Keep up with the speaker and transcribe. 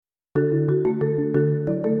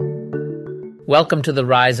Welcome to the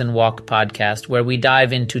Rise and Walk podcast, where we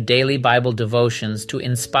dive into daily Bible devotions to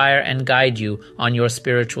inspire and guide you on your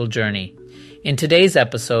spiritual journey. In today's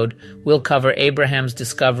episode, we'll cover Abraham's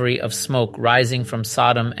discovery of smoke rising from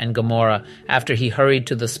Sodom and Gomorrah after he hurried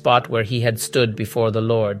to the spot where he had stood before the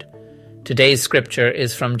Lord. Today's scripture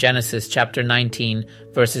is from Genesis chapter 19,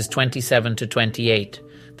 verses 27 to 28.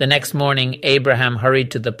 The next morning, Abraham hurried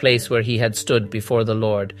to the place where he had stood before the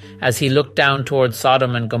Lord. As he looked down toward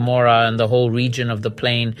Sodom and Gomorrah and the whole region of the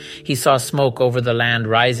plain, he saw smoke over the land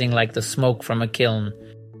rising like the smoke from a kiln.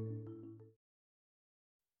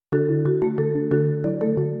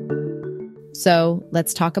 So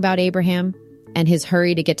let's talk about Abraham and his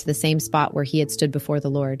hurry to get to the same spot where he had stood before the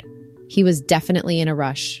Lord. He was definitely in a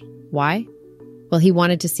rush. Why? Well, he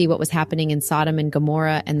wanted to see what was happening in Sodom and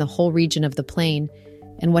Gomorrah and the whole region of the plain,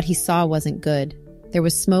 and what he saw wasn't good. There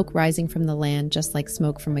was smoke rising from the land, just like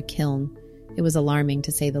smoke from a kiln. It was alarming,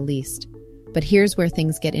 to say the least. But here's where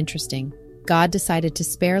things get interesting. God decided to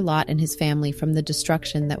spare Lot and his family from the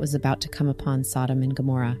destruction that was about to come upon Sodom and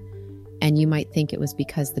Gomorrah. And you might think it was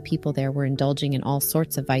because the people there were indulging in all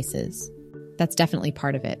sorts of vices. That's definitely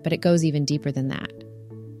part of it, but it goes even deeper than that.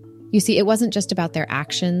 You see, it wasn't just about their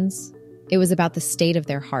actions. It was about the state of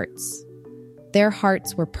their hearts. Their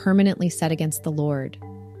hearts were permanently set against the Lord.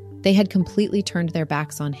 They had completely turned their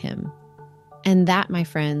backs on him. And that, my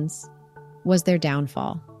friends, was their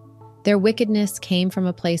downfall. Their wickedness came from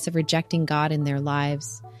a place of rejecting God in their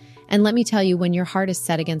lives. And let me tell you, when your heart is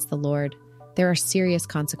set against the Lord, there are serious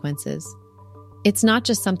consequences. It's not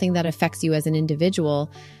just something that affects you as an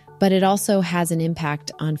individual, but it also has an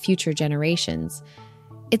impact on future generations.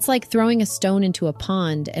 It's like throwing a stone into a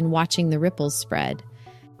pond and watching the ripples spread.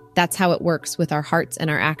 That's how it works with our hearts and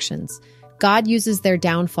our actions. God uses their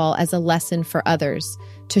downfall as a lesson for others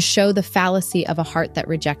to show the fallacy of a heart that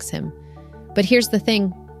rejects him. But here's the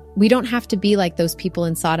thing. We don't have to be like those people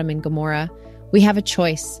in Sodom and Gomorrah. We have a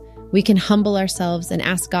choice. We can humble ourselves and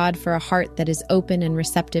ask God for a heart that is open and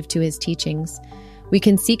receptive to his teachings. We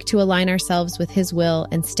can seek to align ourselves with his will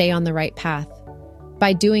and stay on the right path.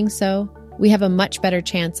 By doing so, we have a much better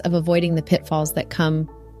chance of avoiding the pitfalls that come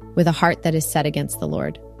with a heart that is set against the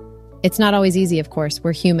Lord. It's not always easy, of course.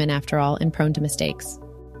 We're human after all and prone to mistakes.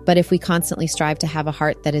 But if we constantly strive to have a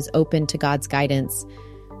heart that is open to God's guidance,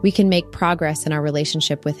 we can make progress in our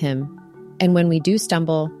relationship with him. And when we do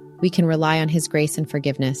stumble, we can rely on his grace and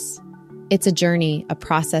forgiveness. It's a journey, a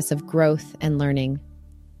process of growth and learning.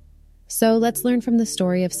 So let's learn from the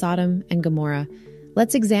story of Sodom and Gomorrah.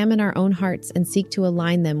 Let's examine our own hearts and seek to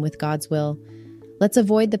align them with God's will. Let's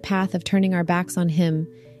avoid the path of turning our backs on him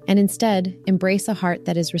and instead embrace a heart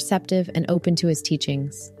that is receptive and open to his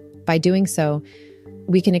teachings. By doing so,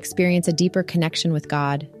 we can experience a deeper connection with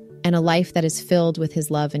God and a life that is filled with his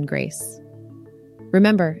love and grace.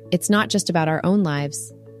 Remember, it's not just about our own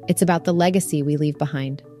lives. It's about the legacy we leave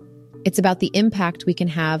behind. It's about the impact we can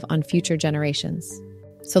have on future generations.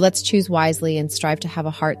 So let's choose wisely and strive to have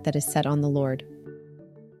a heart that is set on the Lord.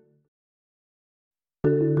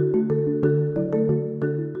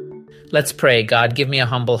 Let's pray. God, give me a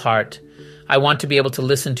humble heart. I want to be able to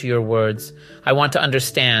listen to your words. I want to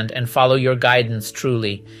understand and follow your guidance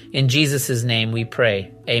truly. In Jesus' name we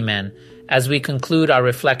pray. Amen. As we conclude our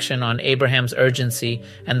reflection on Abraham's urgency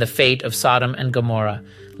and the fate of Sodom and Gomorrah,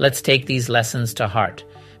 let's take these lessons to heart.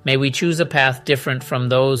 May we choose a path different from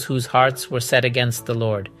those whose hearts were set against the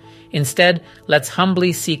Lord. Instead, let's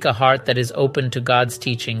humbly seek a heart that is open to God's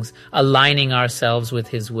teachings, aligning ourselves with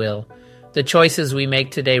his will. The choices we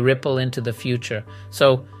make today ripple into the future.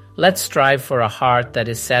 So let's strive for a heart that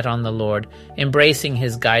is set on the Lord, embracing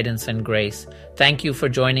his guidance and grace. Thank you for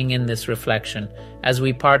joining in this reflection. As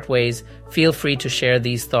we part ways, feel free to share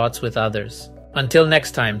these thoughts with others. Until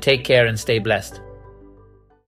next time, take care and stay blessed.